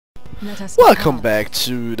Let us Welcome depart. back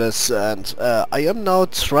to this, and I am now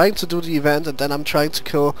trying to do the event, and then I'm trying to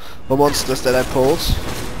kill the monsters that I pulled.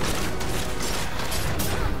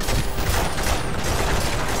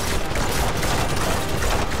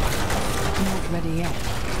 Not ready yet.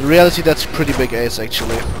 In reality, that's a pretty big ace,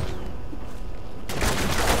 actually.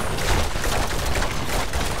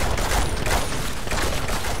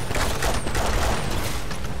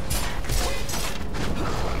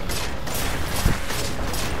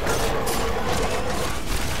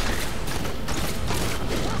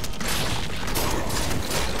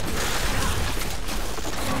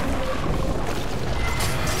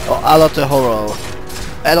 Oh, a lot the horror.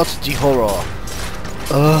 A lot the horror.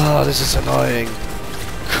 Ugh, this is annoying.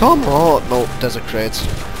 Come on! No, there's a crate.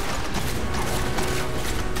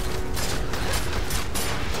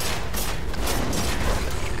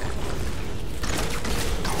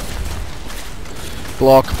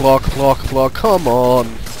 Block, block, block, block, come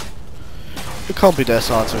on! You can't be this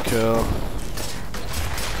hard to kill.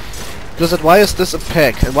 Because why is this a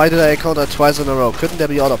pack? And why did I encounter it twice in a row? Couldn't there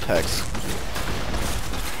be other packs?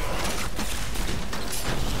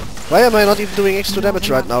 Why am I not even doing extra damage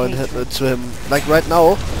right now to him? Like right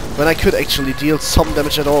now, when I could actually deal some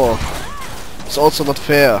damage at all. It's also not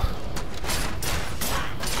fair.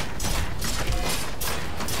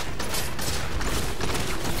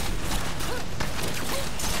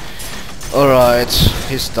 Alright,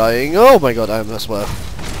 he's dying. Oh my god, I am as well.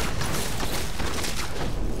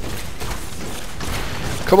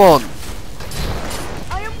 Come on!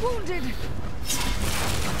 I am wounded.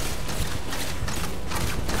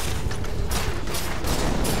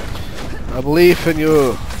 I believe in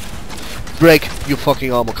you. Break you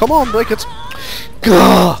fucking armor. Come on, break it.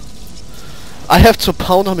 Gah! I have to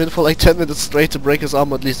pound him in for like 10 minutes straight to break his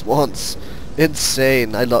armor at least once.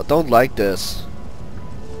 Insane. I don't like this.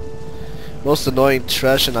 Most annoying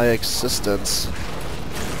trash in our existence.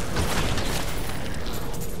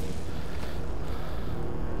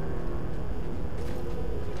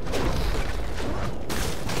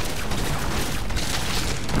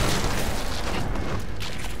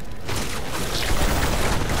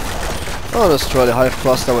 I'll destroy the Hive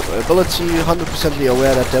Cluster with my ability, 100%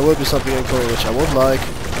 aware that there will be something in code which I won't like.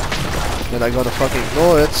 Then I gotta fucking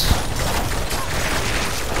ignore it.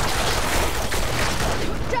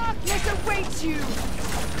 Darkness awaits you.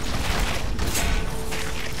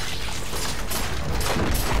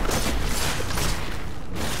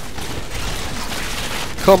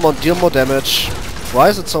 Come on, deal more damage. Why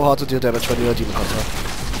is it so hard to deal damage when you're a Demon Hunter?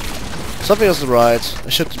 Something isn't right. I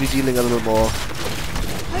should be dealing a little more.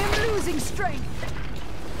 I am losing strength.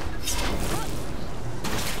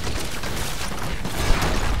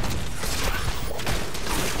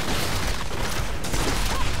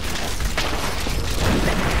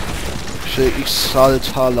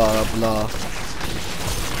 Exaltala blah.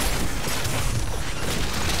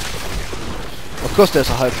 Of course there's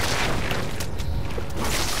a hype.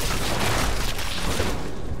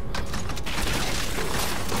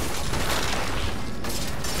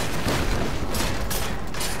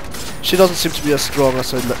 She doesn't seem to be as strong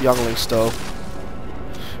as her younglings though.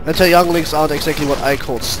 And her younglings aren't exactly what I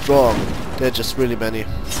call strong. They're just really many.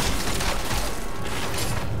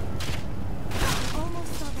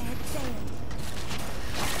 Almost saw the head sail.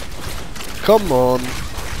 Come on.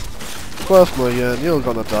 12 million, you're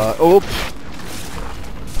gonna die. Oop!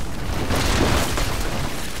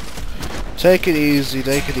 Take it easy,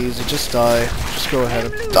 just die. Just go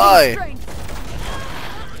ahead and die! Strength.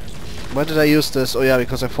 Why did I use this? Oh yeah,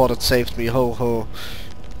 because I thought it saved me. Ho ho.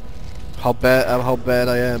 How bad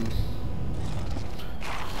I am.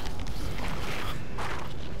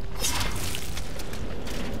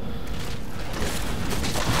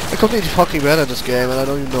 I'm completely fucking bad at this game and I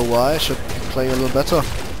don't even know why. I should be playing a little better.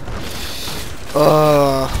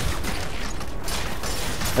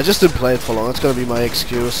 I just didn't play it for long. That's gonna be my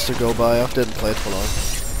excuse to go by. I didn't play it for long.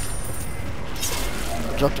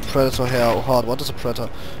 Drop the Predator here. Oh hard. What is a Predator?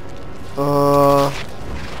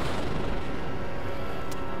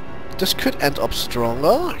 This could end up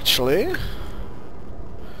stronger, actually.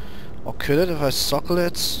 Or could it if I suckle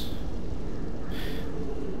it?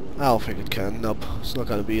 I don't think it can. Nope. It's not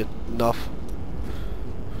gonna be enough.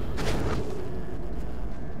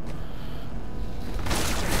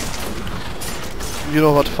 You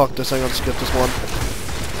know what? Fuck this. I'm gonna skip this one.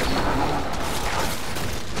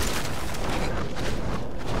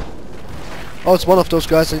 Oh, it's one of those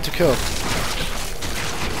guys I need to kill.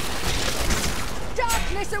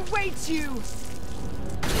 Darkness awaits you.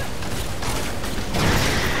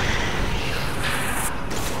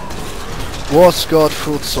 War scarred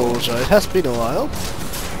foot soldier. It has been a while.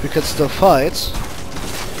 We can still fight.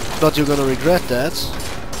 But you're gonna regret that.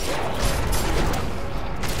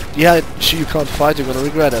 Yeah, you can't fight, you're gonna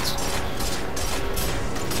regret it.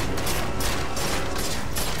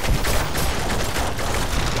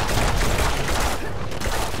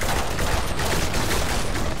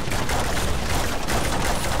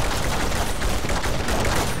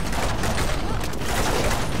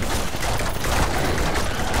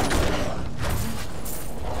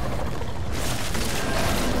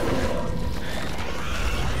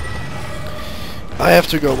 I have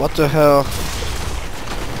to go, what the hell?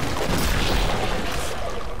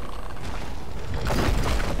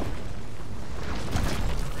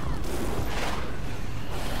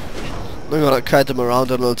 I'm gonna kite them around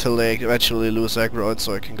a little till they eventually lose aggro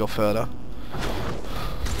so I can go further.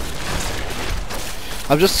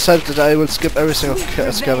 I've just decided that I will skip every single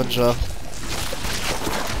scavenger.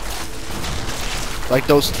 Like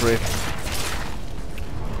those three.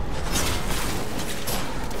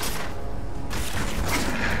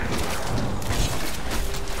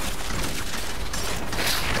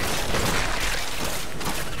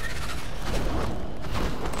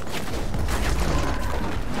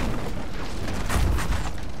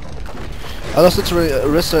 I lost literally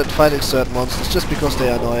risk at fighting certain monsters just because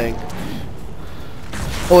they are annoying.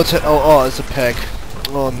 Oh, it's a pack.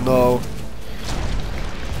 Oh no.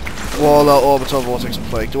 Waller, Orbital, Vortex, and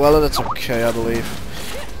Plague. Well, that's okay, I believe.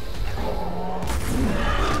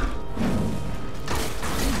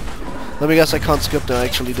 Let me guess, I can't skip them, I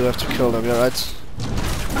actually do have to kill them, yeah, right?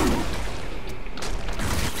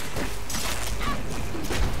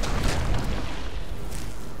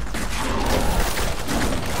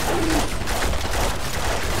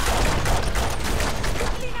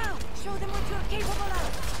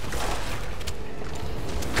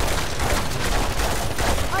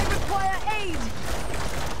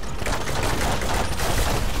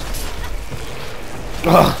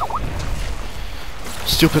 Ugh.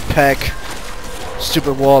 Stupid pack.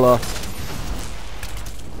 Stupid Waller.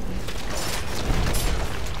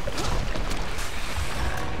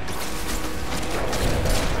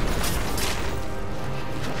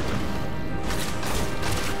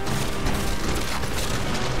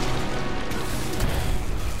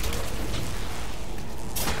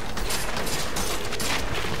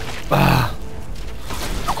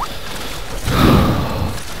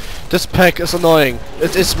 This pack is annoying.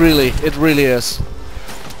 It really is.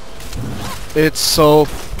 It's so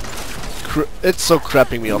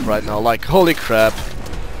crapping me up right now. Like, holy crap.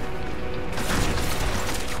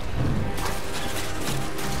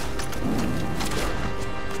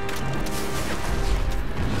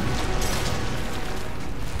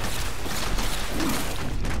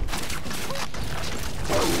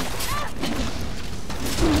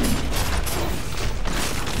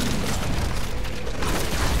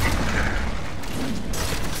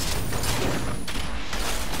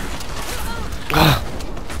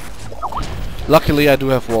 Luckily I do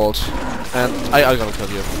have walls, and I gotta kill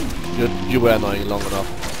you. You were annoying long enough.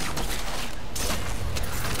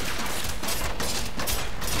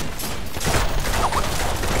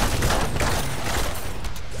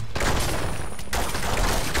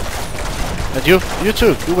 And you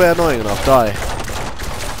too, you were annoying enough, die.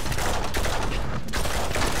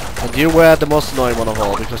 And you were the most annoying one of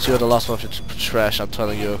all, because you're the last one of trash, I'm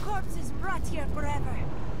telling you.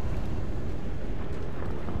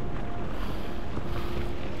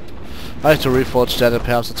 I have to reforge that and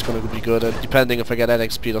perhaps it's gonna be good, and depending if I get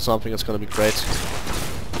NX speed or something, it's gonna be great.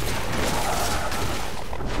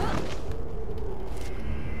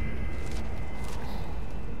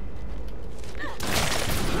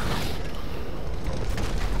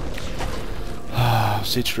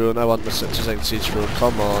 Siege Rune, I want my second Siege Rune,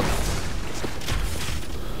 come on.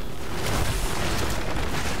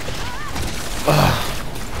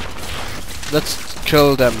 Let's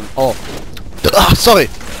kill them. Oh. Sorry!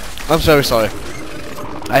 I'm very sorry.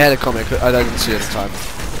 I had a comic, I didn't see it at the time.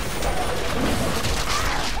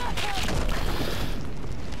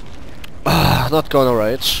 Not gonna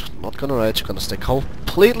rage. Not gonna rage, you're gonna stay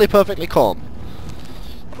completely perfectly calm.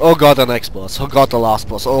 Oh god, the next boss. Oh god, the last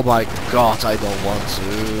boss. Oh my god, I don't want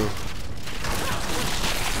to.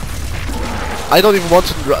 I don't even want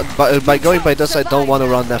to run. By going by this, I don't want to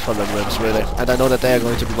run Nephilim rims, really. And I know that they are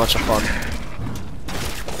going to be much of fun.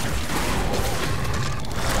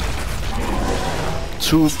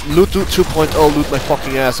 Loot 2.0, loot my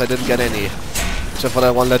fucking ass, I didn't get any. Except for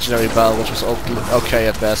that one legendary bell, which was okay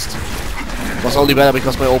at best. It was only better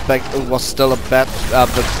because my old bank was still a bad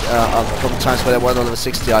from times where there were only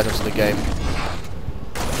 60 items in the game.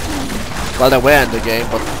 Well, they were in the game,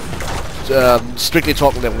 but strictly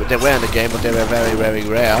talking, they were in the game, but they were very, very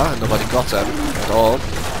rare, and nobody got them at all.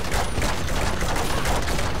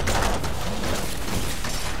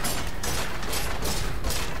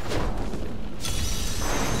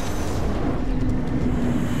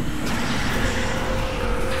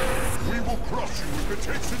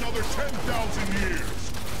 for 10,000 years.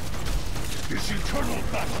 This eternal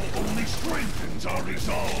battle only strengthens our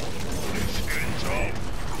resolve. This ends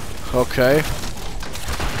up. Okay.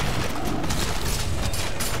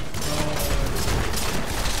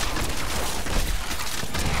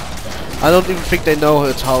 I don't even think they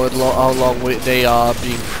know how long they are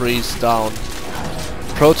being freezed down.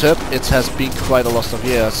 Pro tip, it has been quite a lot of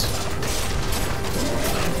years.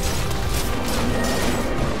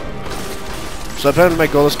 So apparently my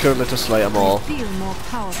goal is currently to slay them all. Feel more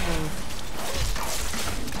powerful.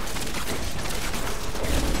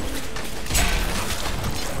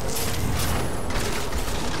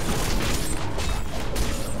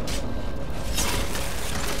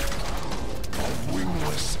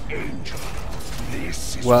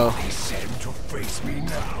 Well,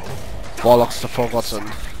 Warlocks the Forgotten.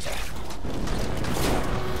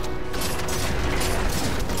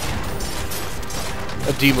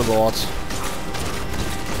 A Demon Lord.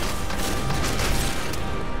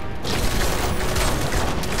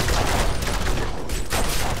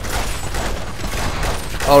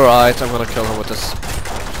 Alright, I'm gonna kill him with this.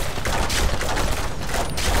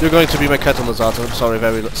 You're going to be my catalyst. I'm sorry,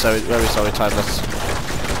 very sorry, Timeless.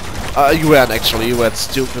 You weren't actually, you were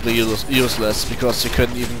stupidly useless because you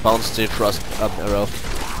couldn't even bounce the thrust arrow.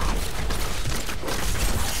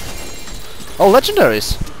 Oh,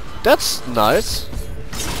 legendaries! That's nice.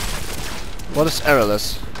 What is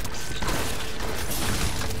errorless?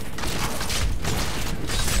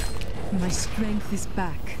 My strength is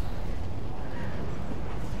back.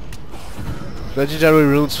 Legendary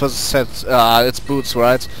runes for the set. It's boots,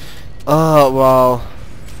 right? Oh, wow.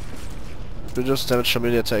 Reduce damage from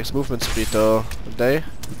melee attacks. Movement speed though. They?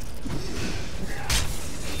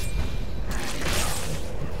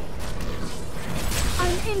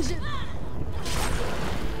 I'm injured.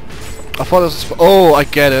 I thought this was... Oh, I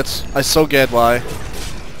get it. I so get why.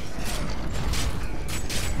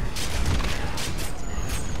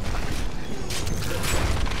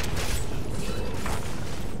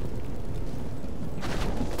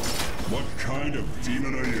 What kind of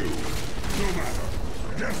demon are you? No matter.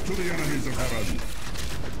 Death to the enemies of heaven.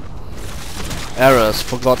 Errors.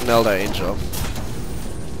 Forgotten Elder Angel.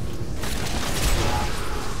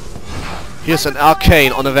 Here's an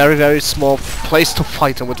arcane on a very small place to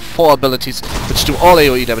fight him with 4 abilities which do all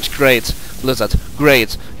AoE damage. Great. Blizzard.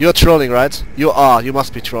 Great. You're trolling, right? You are. You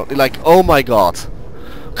must be trolling. Like, oh my god.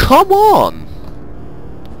 Come on!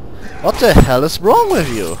 What the hell is wrong with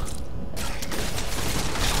you?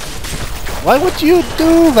 Why would you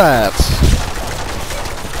do that?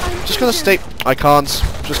 Just gonna stay... I can't.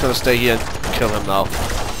 Just gonna stay here and kill him now.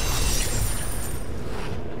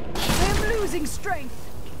 I am losing strength.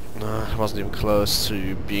 It wasn't even close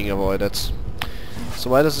to being avoided. So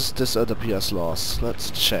why does this appear as loss?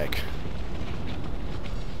 Let's check.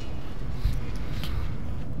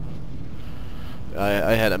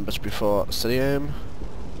 I had ambush before. Steady aim.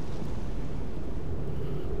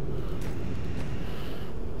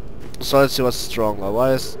 So let's see what's stronger.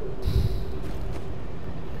 Why is...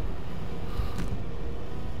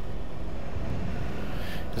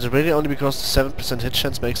 Is it really only because the 7% hit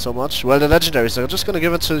chance makes so much? Well, the legendaries, so I'm just gonna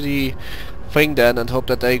give it to the thing then and hope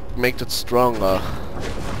that they make it stronger.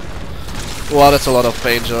 Wow, that's a lot of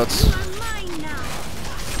pain shots.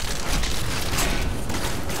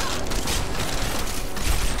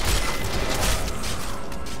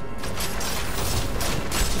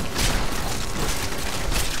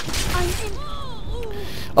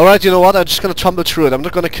 Alright, you know what? I'm just gonna tumble through it. I'm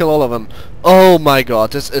not gonna kill all of them. Oh my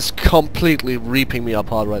god, this is completely ripping me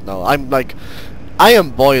apart right now. I'm like... I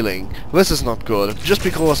am boiling. This is not good. Just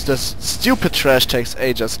because this stupid trash takes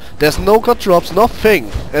ages. There's no god drops, nothing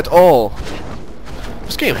at all.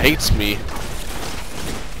 This game hates me.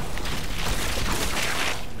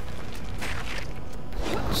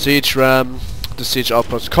 Siege ram. The siege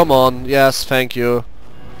outpost. Come on. Yes, thank you.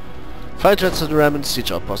 Fight to the ram and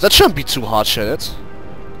siege outpost. That shouldn't be too hard, should it?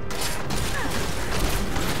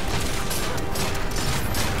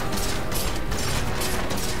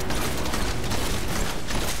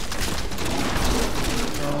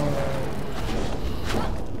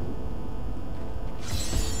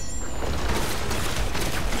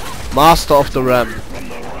 Master of the Ram.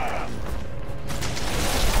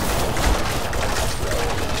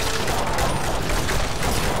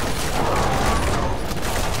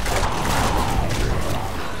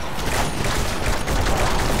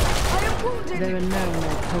 There are no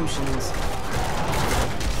more potions.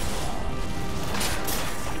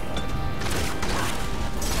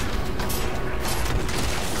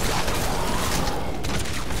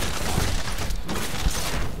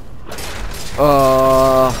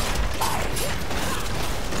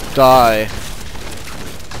 Die.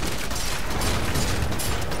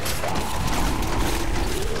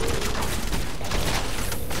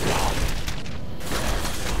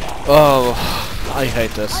 Oh, I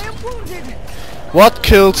hate this. I am wounded. What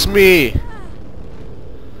kills me?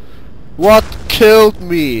 What killed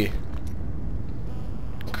me?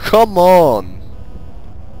 Come on.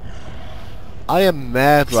 I am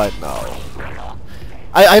mad right now.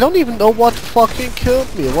 I don't even know what fucking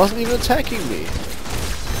killed me. It wasn't even attacking me.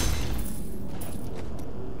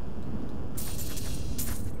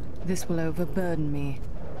 This will overburden me.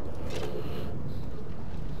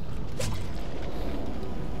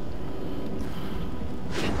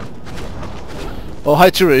 Oh,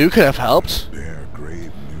 hi Tira, you could have helped. Bear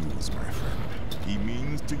grave news, my friend. He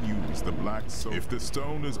means to use the black soul. If the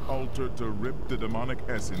stone is altered to rip the demonic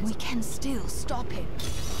essence, We can still stop him.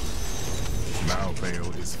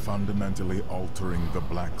 Malveil is fundamentally altering the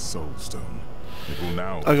black soul stone. It will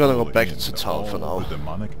now I'm gonna go pull back in to town for all now. the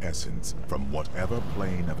demonic essence from whatever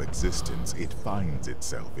plane of existence it finds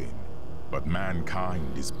itself in. But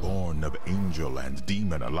mankind is born of angel and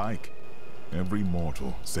demon alike. Every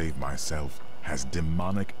mortal, save myself, has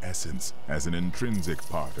demonic essence as an intrinsic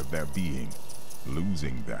part of their being.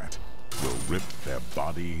 Losing that will rip their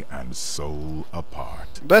body and soul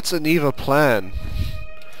apart. That's an evil plan.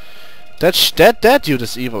 That dude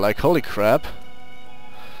is evil, like holy crap.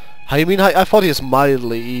 I mean, I thought he was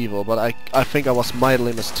mildly evil, but I think I was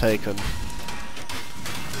mildly mistaken.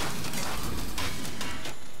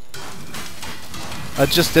 I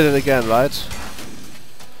just did it again, right?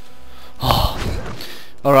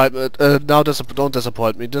 Alright, but now don't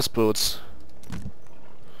disappoint me, just boots.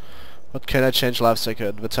 What can I change? Life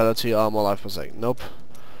second, vitality, armor, life per second. Nope.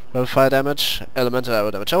 Level fire damage, elemental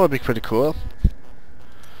arrow damage. That would be pretty cool.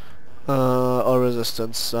 Or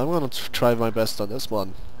resistance. I'm gonna try my best on this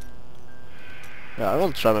one. Yeah, I'm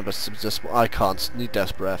gonna try my best on this one. I can't. Need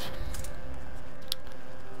death breath.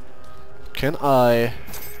 Can I...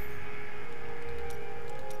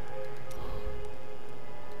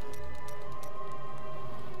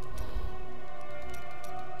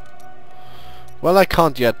 Well, I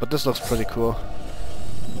can't yet, but this looks pretty cool.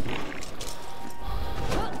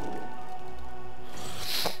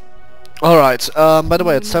 Alright, by the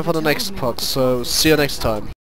way, it's time for the next part, so see you next time.